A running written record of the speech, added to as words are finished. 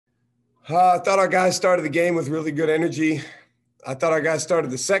I thought our guys started the game with really good energy. I thought our guys started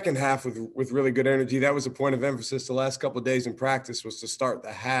the second half with really good energy. That was a point of emphasis the last couple of days in practice, was to start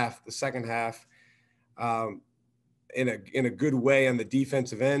the second half, um, in a good way on the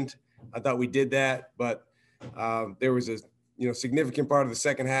defensive end. I thought we did that, but there was a significant part of the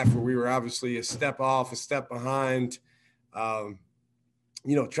second half where we were obviously a step off, a step behind. Um,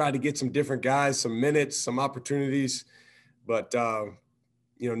 tried to get some different guys, some minutes, some opportunities, but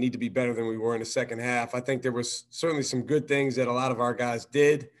need to be better than we were in the second half. I think there was certainly some good things that a lot of our guys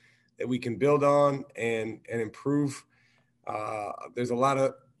did that we can build on and improve. There's a lot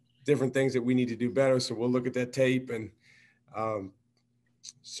of different things that we need to do better, so we'll look at that tape. And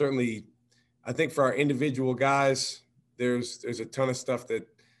certainly, I think for our individual guys, there's a ton of stuff that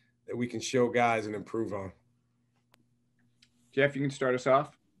we can show guys and improve on. Jeff, you can start us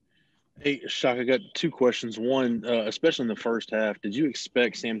off. Hey, Shaka, I got two questions. One, especially in the first half, did you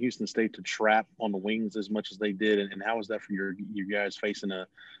expect Sam Houston State to trap on the wings as much as they did? And how was that for your guys facing a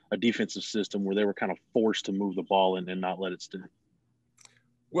defensive system where they were kind of forced to move the ball and not let it stick?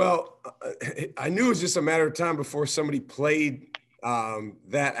 Well, I knew it was just a matter of time before somebody played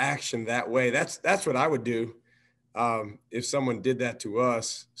that action that way. That's what I would do if someone did that to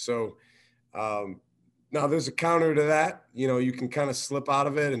us. So now there's a counter to that. You can kind of slip out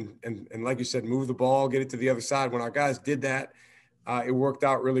of it and like you said, move the ball, get it to the other side. When our guys did that, it worked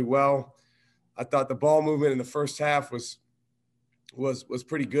out really well. I thought the ball movement in the first half was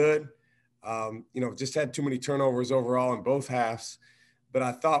pretty good. Just had too many turnovers overall in both halves. But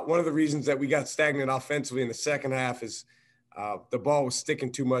I thought one of the reasons that we got stagnant offensively in the second half is the ball was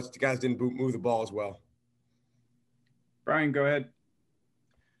sticking too much. The guys didn't move the ball as well. Brian, go ahead.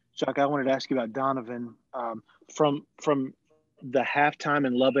 Chuck, I wanted to ask you about Donovan. From the halftime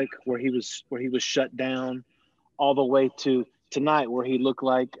in Lubbock where he was shut down, all the way to tonight where he looked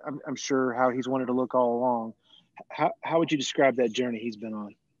like I'm sure how he's wanted to look all along. How would you describe that journey he's been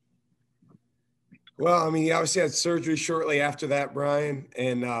on? Well, I mean, he obviously had surgery shortly after that, Brian.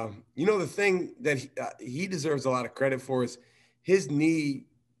 And, the thing that he deserves a lot of credit for is his knee.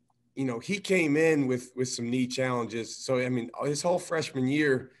 He came in with some knee challenges. So, I mean, his whole freshman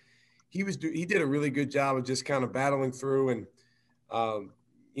year, he did a really good job of just kind of battling through and,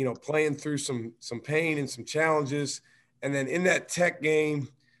 playing through some pain and some challenges. And then in that Tech game,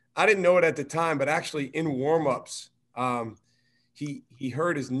 I didn't know it at the time, but actually in warmups, he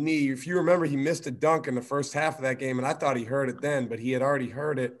hurt his knee. If you remember, he missed a dunk in the first half of that game, and I thought he hurt it then, but he had already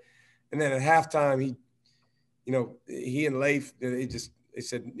hurt it. And then at halftime, he and Leif, they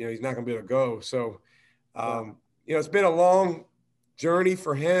said, he's not going to be able to go. So, it's been a long journey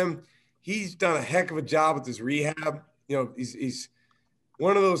for him. He's done a heck of a job with his rehab. He's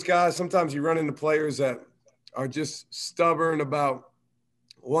one of those guys. Sometimes you run into players that are just stubborn about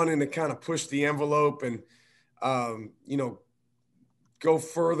wanting to kind of push the envelope and, go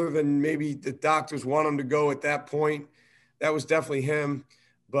further than maybe the doctors want him to go at that point. That was definitely him.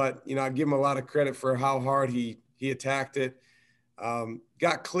 But, I give him a lot of credit for how hard he attacked it.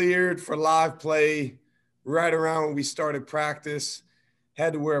 Got cleared for live play right around when we started practice.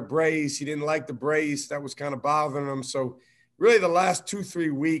 Had to wear a brace. He didn't like the brace. That was kind of bothering him. So really the last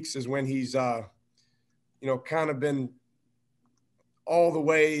 2-3 weeks is when he's, kind of been all the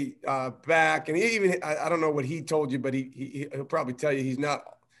way back. And I don't know what he told you, but he'll probably tell you he's not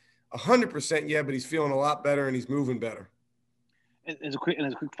 100% yet, but he's feeling a lot better and he's moving better. And as a quick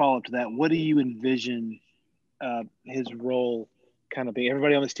follow-up to that, what do you envision his role kind of being?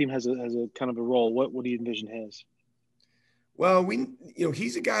 Everybody on this team has a kind of a role. What do you envision his? Well,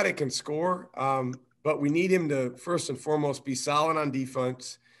 he's a guy that can score, but we need him to first and foremost be solid on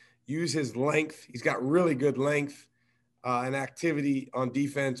defense, use his length. He's got really good length and activity on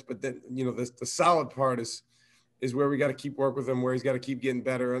defense, but then, the solid part is where we got to keep work with him, where he's got to keep getting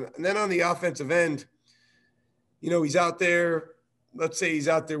better. And then on the offensive end, he's out there. Let's say he's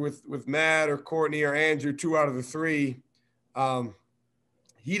out there with Matt or Courtney or Andrew, 2 out of the 3.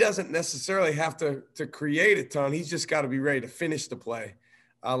 He doesn't necessarily have to create a ton. He's just got to be ready to finish the play,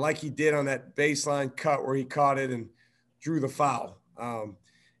 like he did on that baseline cut where he caught it and drew the foul.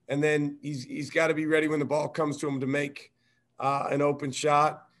 And then he's got to be ready when the ball comes to him to make an open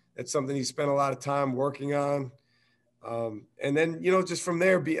shot. That's something he spent a lot of time working on. And then, just from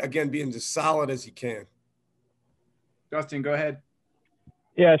there, being as solid as he can. Dustin, go ahead.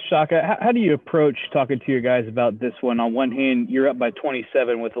 Yeah, Shaka, how do you approach talking to your guys about this one? On one hand, you're up by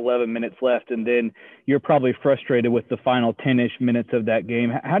 27 with 11 minutes left, and then you're probably frustrated with the final 10-ish minutes of that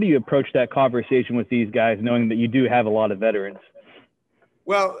game. How do you approach that conversation with these guys, knowing that you do have a lot of veterans?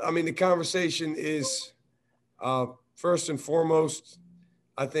 Well, I mean, the conversation is first and foremost,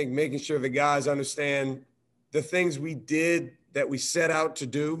 I think making sure the guys understand the things we did that we set out to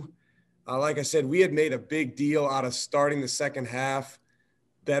do. Like I said, we had made a big deal out of starting the second half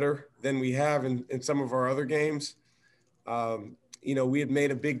better than we have in some of our other games. We had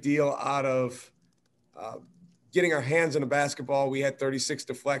made a big deal out of getting our hands on the basketball. We had 36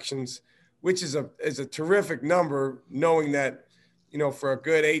 deflections, which is a terrific number, knowing that, for a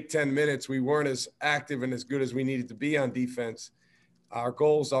good 8-10 minutes, we weren't as active and as good as we needed to be on defense. Our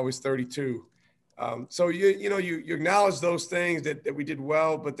goal is always 32. So you acknowledge those things that we did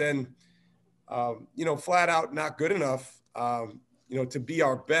well, but then, flat out not good enough, to be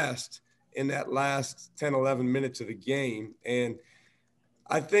our best in that last 10, 11 minutes of the game. And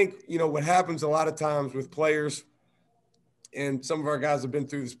I think, what happens a lot of times with players, and some of our guys have been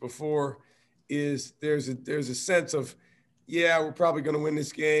through this before, is there's a sense of, yeah, we're probably going to win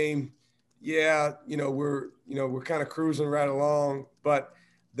this game. Yeah, we're kind of cruising right along. But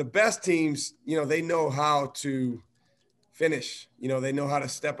the best teams, they know how to finish. They know how to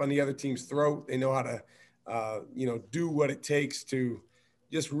step on the other team's throat. They know how to, do what it takes to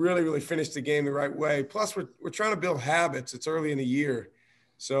just really, really finish the game the right way. Plus, we're trying to build habits. It's early in the year.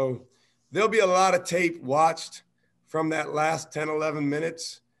 So there'll be a lot of tape watched from that last 10, 11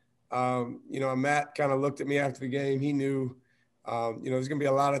 minutes. Matt kind of looked at me after the game. He knew, there's going to be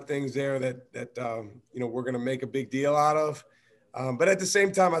a lot of things there that we're going to make a big deal out of. But at the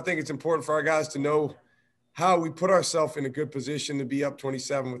same time, I think it's important for our guys to know how we put ourselves in a good position to be up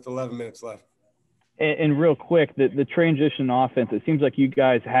 27 with 11 minutes left. And real quick, the transition offense, it seems like you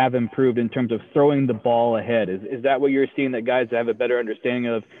guys have improved in terms of throwing the ball ahead. Is that what you're seeing, that guys have a better understanding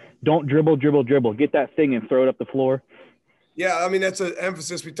of? Don't dribble, get that thing and throw it up the floor? Yeah, I mean, that's an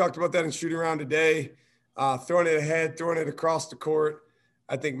emphasis. We talked about that in shooting around today, throwing it ahead, throwing it across the court.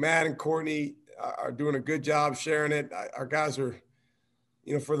 I think Matt and Courtney are doing a good job sharing it. Our guys are,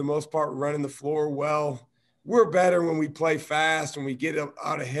 for the most part, running the floor well. We're better when we play fast, when we get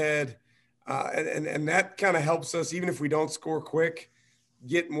out ahead. And that kind of helps us, even if we don't score quick,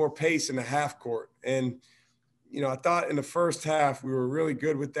 get more pace in the half court. And, I thought in the first half we were really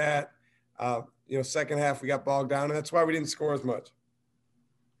good with that. Second half we got bogged down, and that's why we didn't score as much.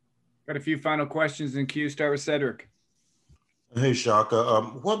 Got a few final questions in queue. Start with Cedric. Hey, Shaka.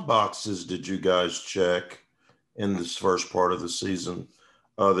 What boxes did you guys check in this first part of the season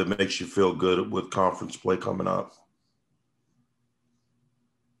that makes you feel good with conference play coming up?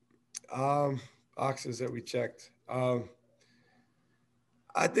 Boxes that we checked. I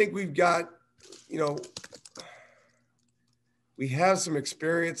think we've got, we have some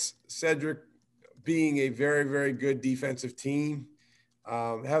experience, Cedric, being a very, very good defensive team.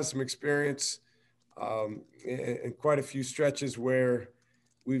 Have some experience in quite a few stretches where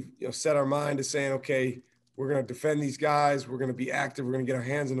we've set our mind to saying, okay, we're going to defend these guys. We're going to be active. We're going to get our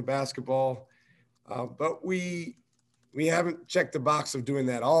hands on the basketball. But we haven't checked the box of doing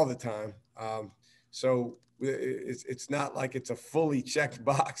that all the time. So it's not like it's a fully checked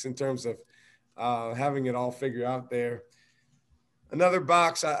box in terms of having it all figured out there. Another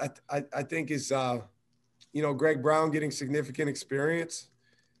box I think is, Greg Brown getting significant experience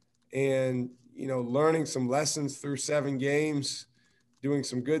and, learning some lessons through 7 games, doing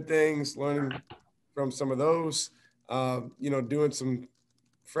some good things, learning from some of those, doing some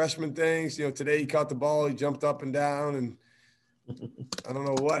freshman things. Today he caught the ball, he jumped up and down, and I don't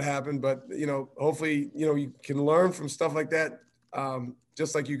know what happened, but, hopefully, you can learn from stuff like that,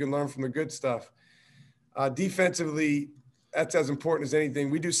 just like you can learn from the good stuff. Defensively, that's as important as anything.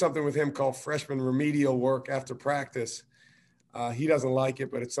 We do something with him called freshman remedial work after practice. He doesn't like it,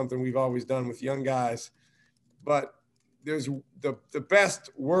 but it's something we've always done with young guys. But there's the best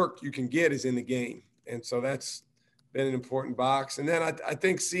work you can get is in the game. And so that's been an important box. And then I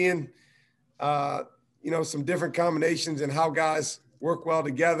think seeing, some different combinations and how guys work well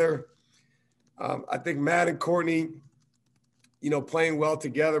together. I think Matt and Courtney, playing well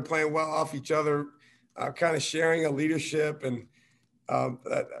together, playing well off each other, kind of sharing a leadership, and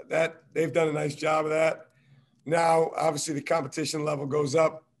that they've done a nice job of that. Now, obviously, the competition level goes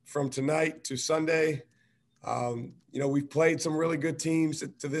up from tonight to Sunday. We've played some really good teams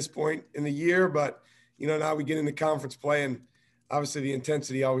to this point in the year, but, now we get into conference play, and obviously the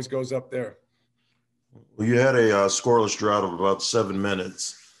intensity always goes up there. Well, you had a scoreless drought of about 7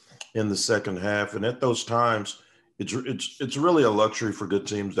 minutes in the second half, and at those times, it's really a luxury for good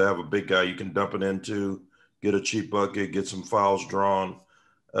teams to have a big guy you can dump it into, get a cheap bucket, get some fouls drawn.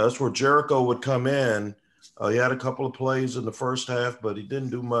 That's where Jericho would come in. He had a couple of plays in the first half, but he didn't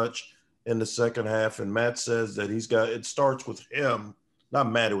do much in the second half. And Matt says that it starts with him.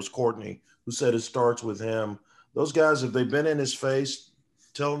 Not Matt, it was Courtney who said it starts with him. Those guys, if they've been in his face,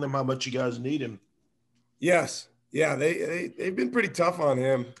 telling him how much you guys need him. Yes. Yeah, they've been pretty tough on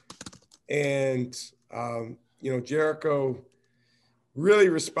him. And, Jericho really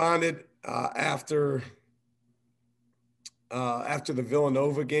responded after the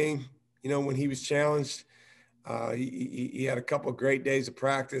Villanova game, when he was challenged. He had a couple of great days of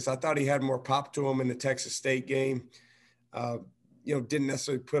practice. I thought he had more pop to him in the Texas State game. Didn't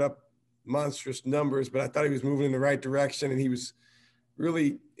necessarily put up monstrous numbers, but I thought he was moving in the right direction, and he was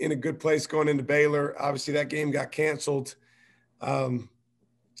really in a good place going into Baylor. Obviously, that game got canceled. All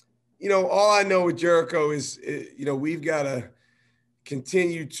I know with Jericho is, we've got to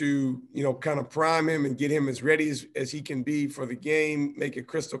continue to, kind of prime him and get him as ready as he can be for the game, make it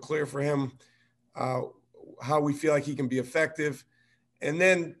crystal clear for him how we feel like he can be effective. And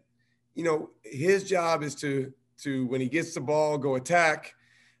then, his job is to when he gets the ball, go attack.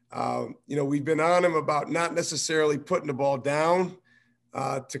 We've been on him about not necessarily putting the ball down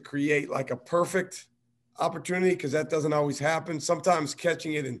to create like a perfect opportunity, because that doesn't always happen. Sometimes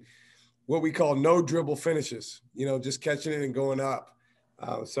catching it in what we call no dribble finishes, just catching it and going up.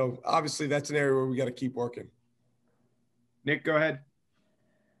 So obviously that's an area where we got to keep working. Nick, go ahead.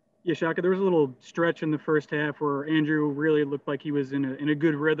 Yeah, Shaka, there was a little stretch in the first half where Andrew really looked like he was in a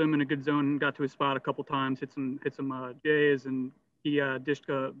good rhythm, in a good zone, and got to his spot a couple times, hit some J's, and he dished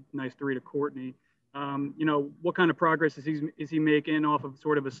a nice three to Courtney. What kind of progress is he making off of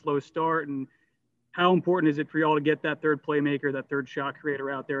sort of a slow start, and how important is it for y'all to get that third playmaker, that third shot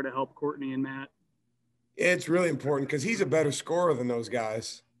creator out there to help Courtney and Matt? It's really important because he's a better scorer than those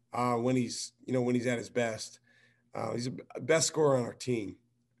guys when he's at his best. He's the best scorer on our team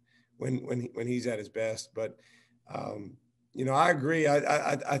when he's at his best. But I agree.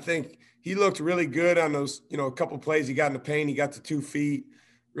 I think he looked really good on those, a couple of plays. He got in the paint. He got to 2 feet,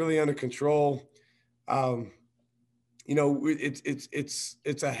 really under control.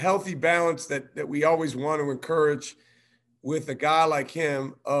 It's a healthy balance that we always want to encourage with a guy like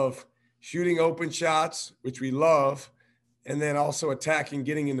him of shooting open shots, which we love, and then also attacking,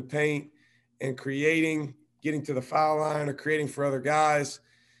 getting in the paint and creating, getting to the foul line or creating for other guys.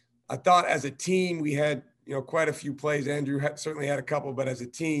 I thought as a team we had, quite a few plays. Andrew certainly had a couple, but as a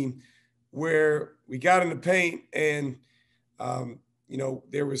team where we got in the paint and,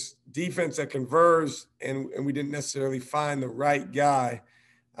 there was defense that converged and we didn't necessarily find the right guy.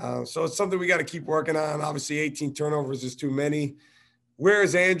 So it's something we got to keep working on. Obviously 18 turnovers is too many. Where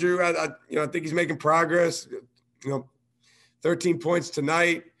is Andrew? I think he's making progress. 13 points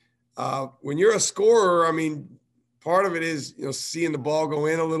tonight. When you're a scorer, part of it is, seeing the ball go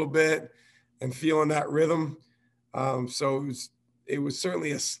in a little bit and feeling that rhythm. So it was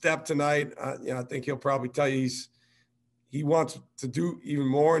certainly a step tonight. I think he'll probably tell you he wants to do even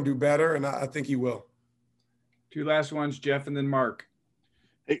more and do better, and I think he will. Two last ones, Jeff and then Mark.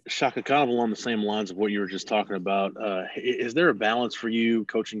 Hey, Shaka, kind of along the same lines of what you were just talking about, is there a balance for you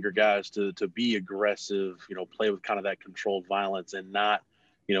coaching your guys to be aggressive, play with kind of that controlled violence and not,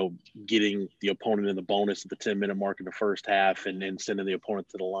 getting the opponent in the bonus at the 10-minute mark in the first half and then sending the opponent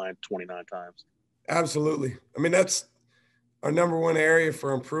to the line 29 times? Absolutely. That's our number one area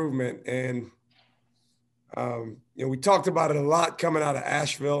for improvement. And, we talked about it a lot coming out of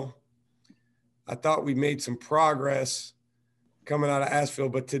Asheville. I thought we made some progress coming out of Asheville,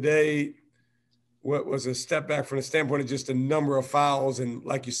 but today what was a step back from the standpoint of just the number of fouls and,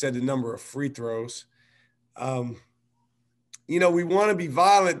 like you said, the number of free throws. We want to be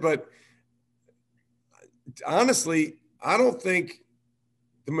violent, but honestly, I don't think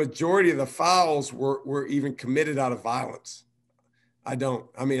the majority of the fouls were even committed out of violence. I don't.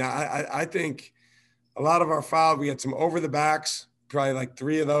 I think a lot of our fouls, we had some over the backs, probably like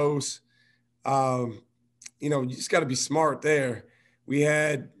 3 of those. You just got to be smart there. We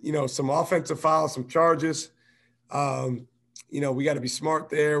had, some offensive fouls, some charges. We got to be smart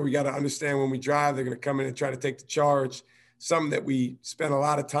there. We got to understand when we drive, they're going to come in and try to take the charge, something that we spent a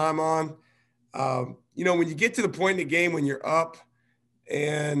lot of time on. When you get to the point in the game when you're up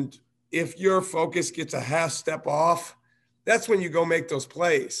and if your focus gets a half step off, that's when you go make those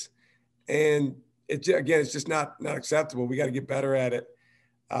plays. And it's just not acceptable. We got to get better at it.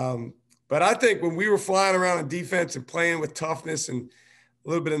 But I think when we were flying around on defense and playing with toughness and a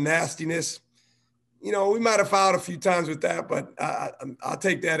little bit of nastiness, we might have fouled a few times with that, but I'll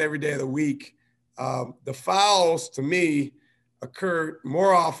take that every day of the week. The fouls, to me, occur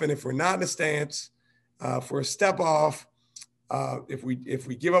more often if we're not in a stance, for a step off, if we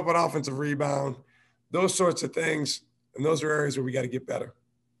give up an offensive rebound, those sorts of things, and those are areas where we got to get better.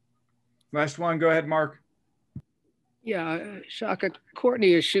 Last one. Go ahead, Mark. Yeah, Shaka,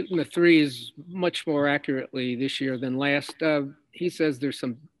 Courtney is shooting the threes much more accurately this year than last. he says there's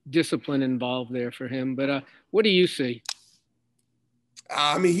some discipline involved there for him. But what do you see?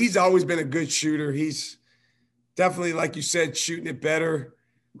 I mean, he's always been a good shooter. He's definitely, like you said, shooting it better.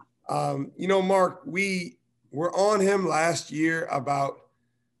 You know, Mark, we were on him last year about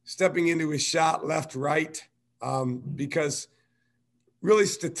stepping into his shot left, right, because really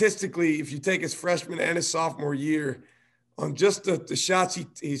statistically, if you take his freshman and his sophomore year, on just the shots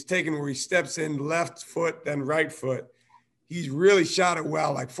he's taken where he steps in left foot, then right foot, he's really shot it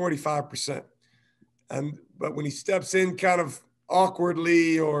well, like 45%. But when he steps in kind of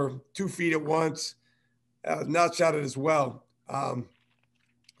awkwardly or 2 feet at once, not shot it as well.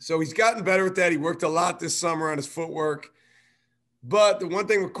 So he's gotten better at that. He worked a lot this summer on his footwork. But the one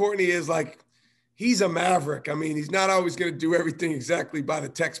thing with Courtney is, like, he's a maverick. I mean, he's not always going to do everything exactly by the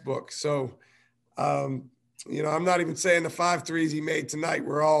textbook. So, you know, I'm not even saying the 5 threes he made tonight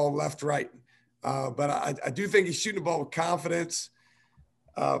were all left, right. But I do think he's shooting the ball with confidence.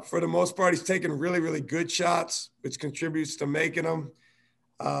 For the most part, he's taking really, really good shots, which contributes to making them.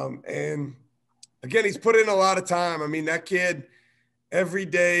 And again, he's put in a lot of time. I mean, that kid every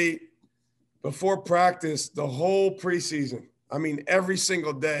day before practice, the whole preseason, I mean, every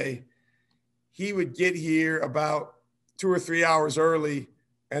single day, he would get here about 2 or 3 hours early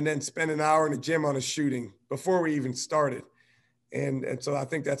and then spend an hour in the gym on his shooting before we even started. And so I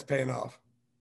think that's paying off.